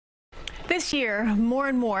This year, more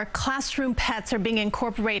and more classroom pets are being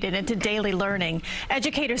incorporated into daily learning.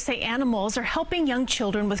 Educators say animals are helping young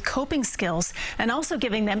children with coping skills and also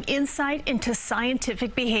giving them insight into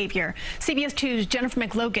scientific behavior. CBS 2's Jennifer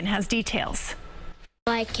McLogan has details.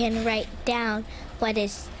 I can write down what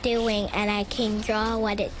it's doing and I can draw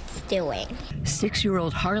what it's doing.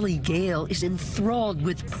 6-year-old Harley Gale is enthralled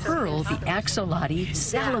with Pearl, the axolotl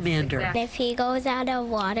salamander. If he goes out of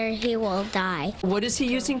water, he will die. What is he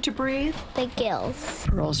using to breathe? The gills.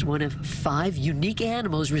 Pearl's one of 5 unique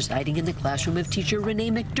animals residing in the classroom of teacher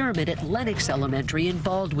Renee McDermott at Lenox Elementary in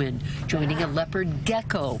Baldwin, joining a leopard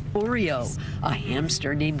gecko, Oreo, a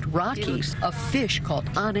hamster named Rocky, a fish called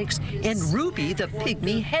Onyx, and Ruby, the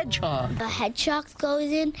pygmy hedgehog. The hedgehog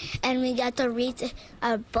goes in and we get to read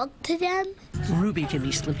a book to them. Ruby can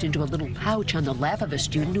be slipped into a little pouch on the lap of a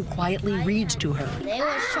student who quietly reads to her. They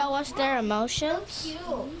will show us their emotions.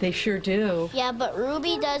 They sure do. Yeah, but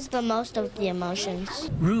Ruby does the most of the emotions.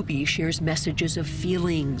 Ruby shares messages of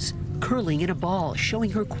feelings, curling in a ball, showing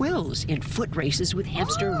her quills in foot races with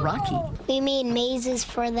hamster Rocky. We made mazes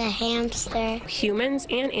for the hamster. Humans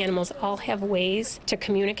and animals all have ways to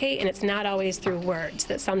communicate, and it's not always through words,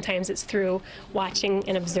 that sometimes it's through watching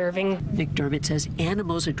and observing. McDermott says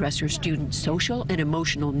animals address her students' social and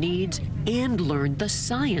emotional needs and learn the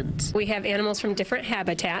science. We have animals from different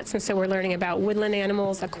habitats, and so we're learning about woodland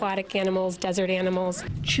animals, aquatic animals, desert animals.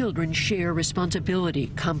 Children share responsibility,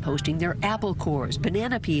 composting their apple cores,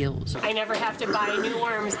 banana peels. I never have to buy new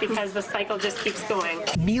worms because the cycle just keeps going.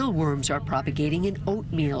 Mealworms are propagating in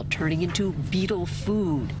oatmeal, turning into beetle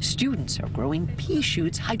food. Students are growing pea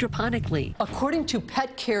shoots hydroponically. According to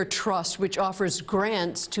Pet Care Trust, which offers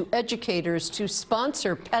grants to educators to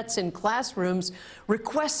sponsor pets in classrooms,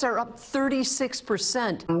 requests are up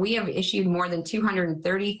 36%. We have issued more than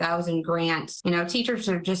 230,000 grants. Teachers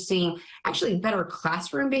are just seeing actually better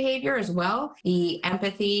classroom behavior as well. The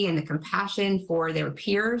empathy and the compassion for their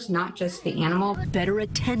peers, not just the animal. Better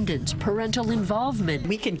attendance, parental involvement.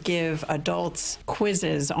 We could give adults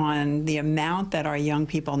quizzes on the amount that our young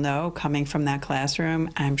people know coming from that classroom.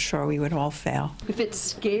 I'm sure we would all fail. If it's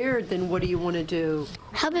scared, then what do you want to do?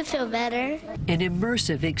 Help it feel better. An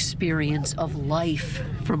immersive experience of life.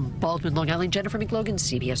 From Baldwin, Long Island, Jennifer McLogan,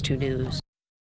 CBS 2 News.